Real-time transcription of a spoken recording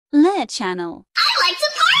Leah Channel. I like to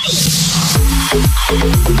party!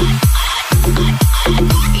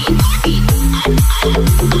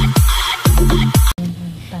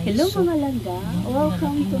 Hello mga langga!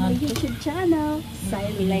 Welcome to my YouTube channel,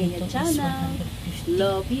 Leah Channel.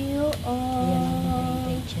 Love you all!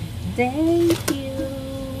 Thank you!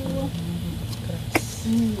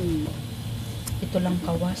 Ito lang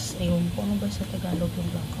kawas. Ayun po, ano ba sa Tagalog yung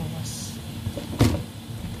lang kawas?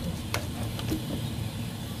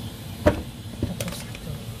 Tapos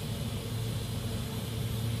ito.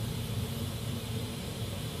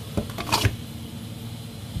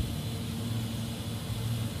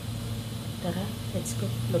 Tara, let's go.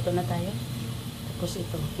 Luto na tayo. Tapos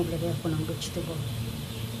ito, maglagay ako ng vegetable.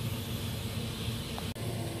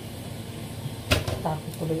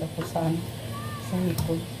 Tapos tuloy ako sa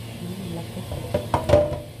hipon. Laki.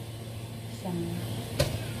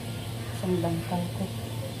 Isang bangkal ko.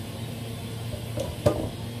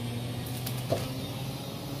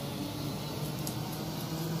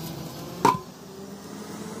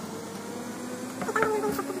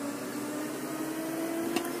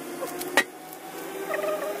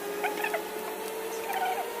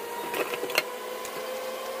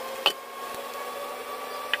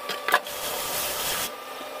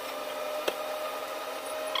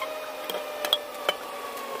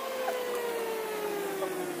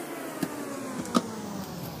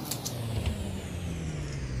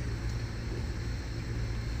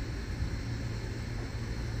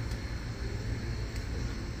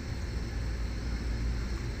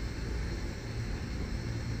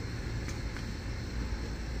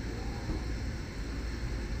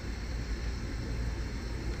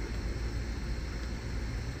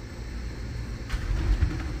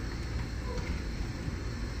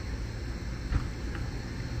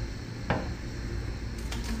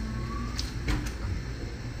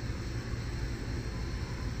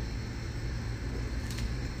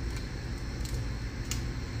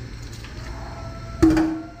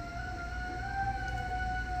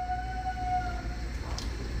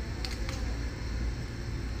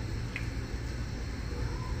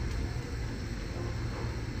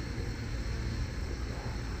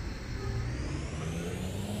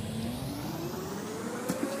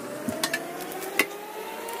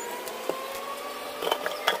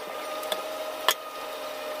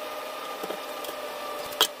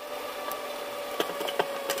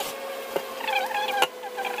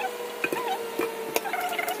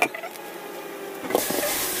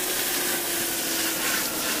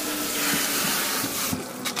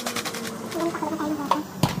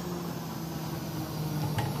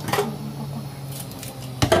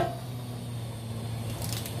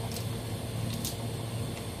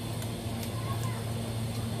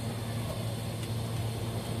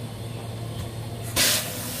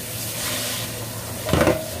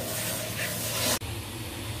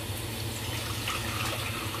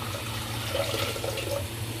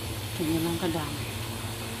 Ganyan lang kadami.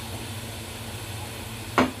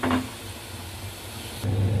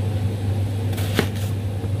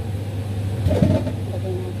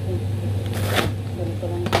 Lagay natin. Ganito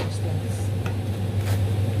lang yung slice.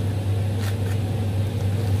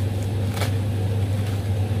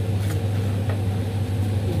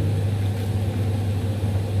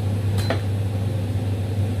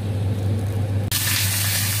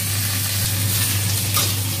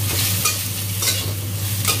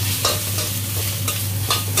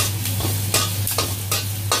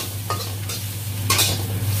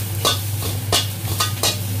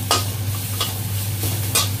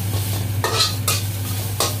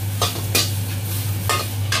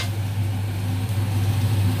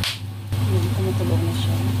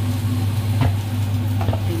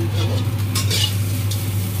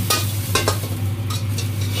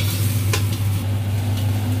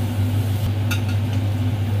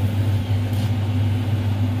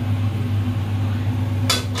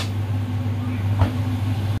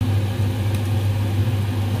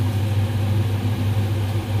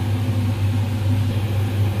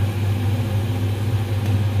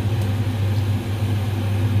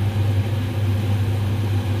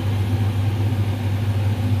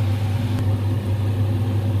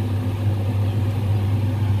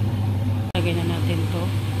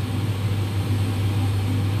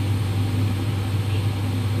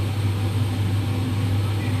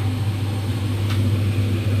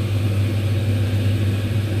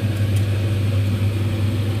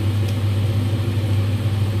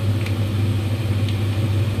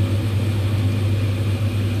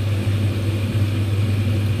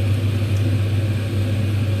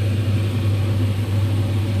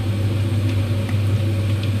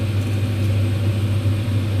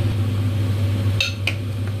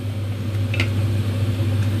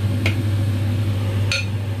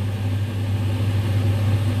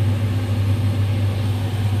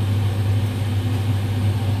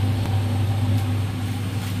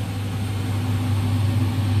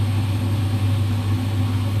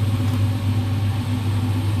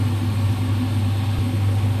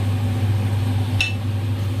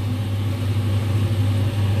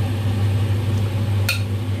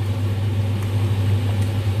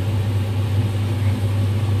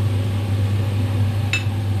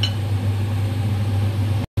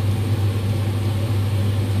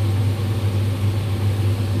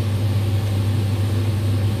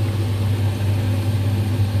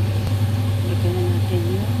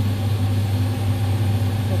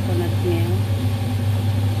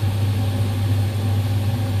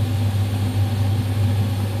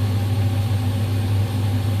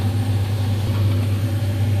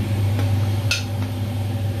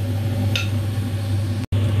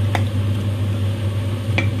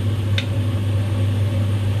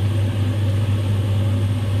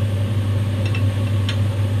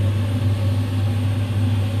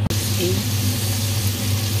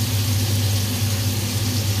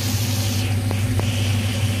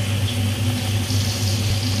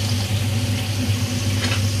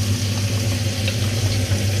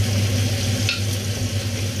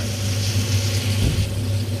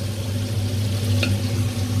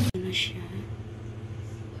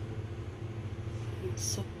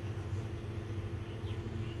 soup.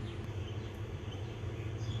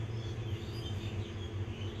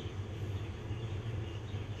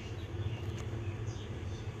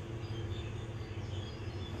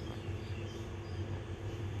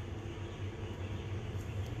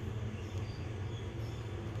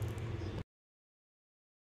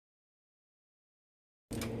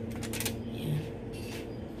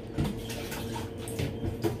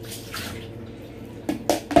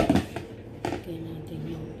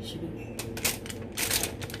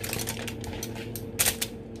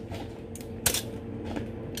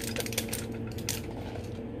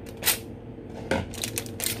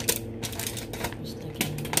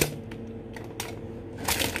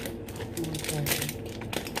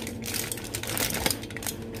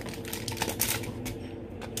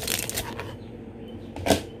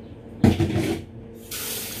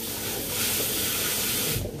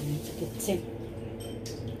 Kitchen.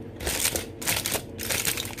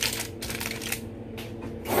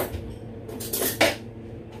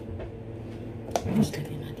 Tapos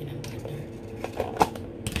lagyan natin ang butter.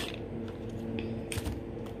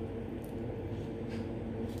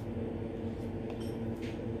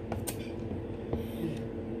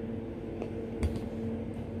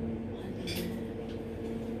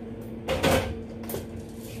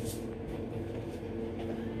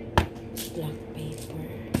 Black paper.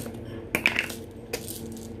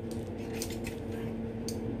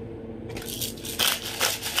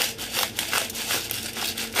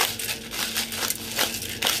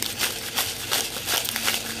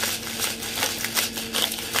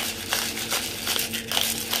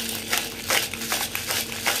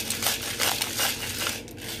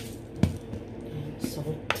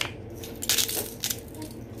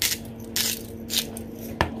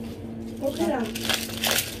 Okay lang.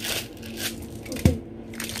 Okay.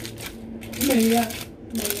 Maya.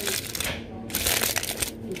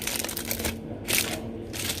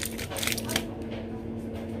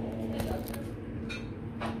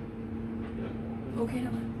 Okay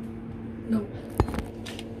naman. No.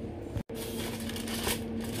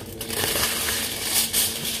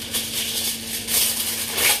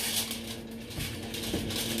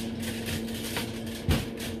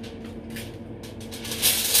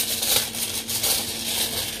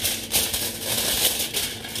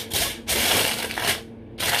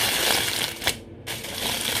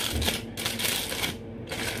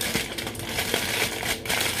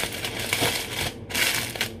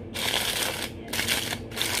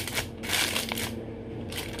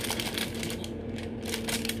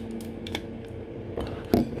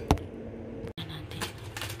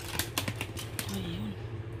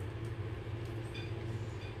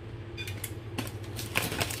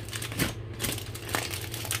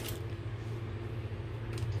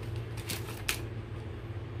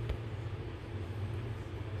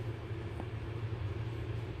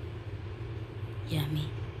 Yummy.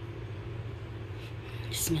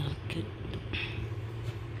 Smells good.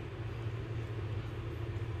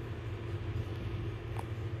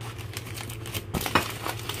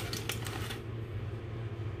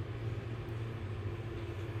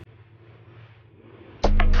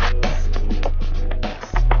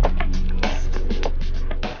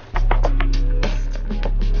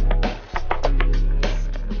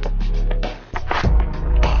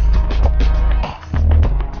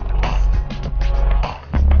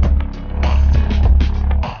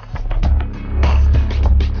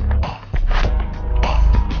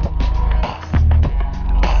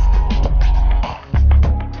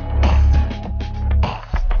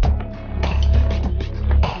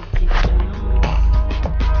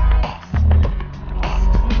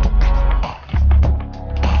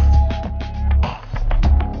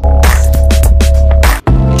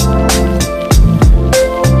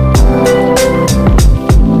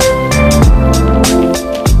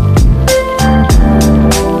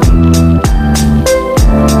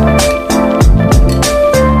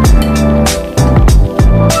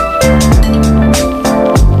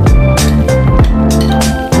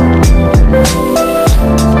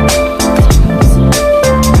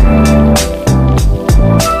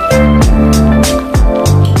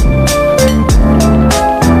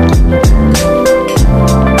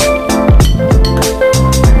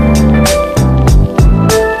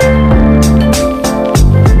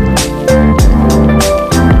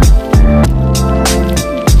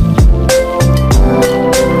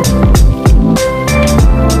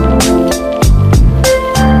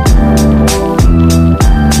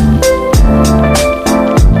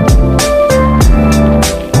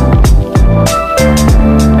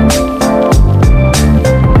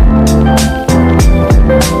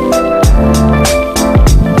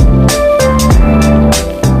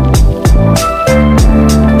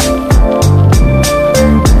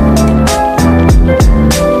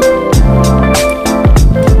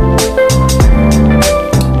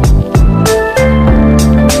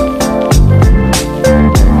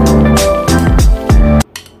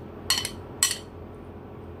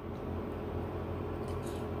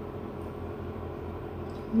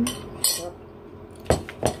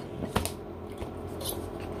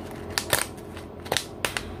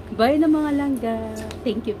 Bye na mga langga.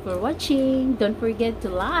 Thank you for watching. Don't forget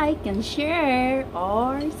to like and share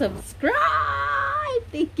or subscribe.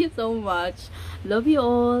 Thank you so much. Love you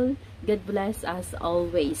all. God bless us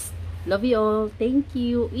always. Love you all. Thank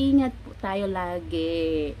you. Ingat po tayo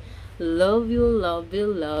lagi. Love you, love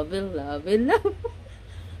you, love you, love you, love you.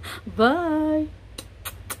 Bye.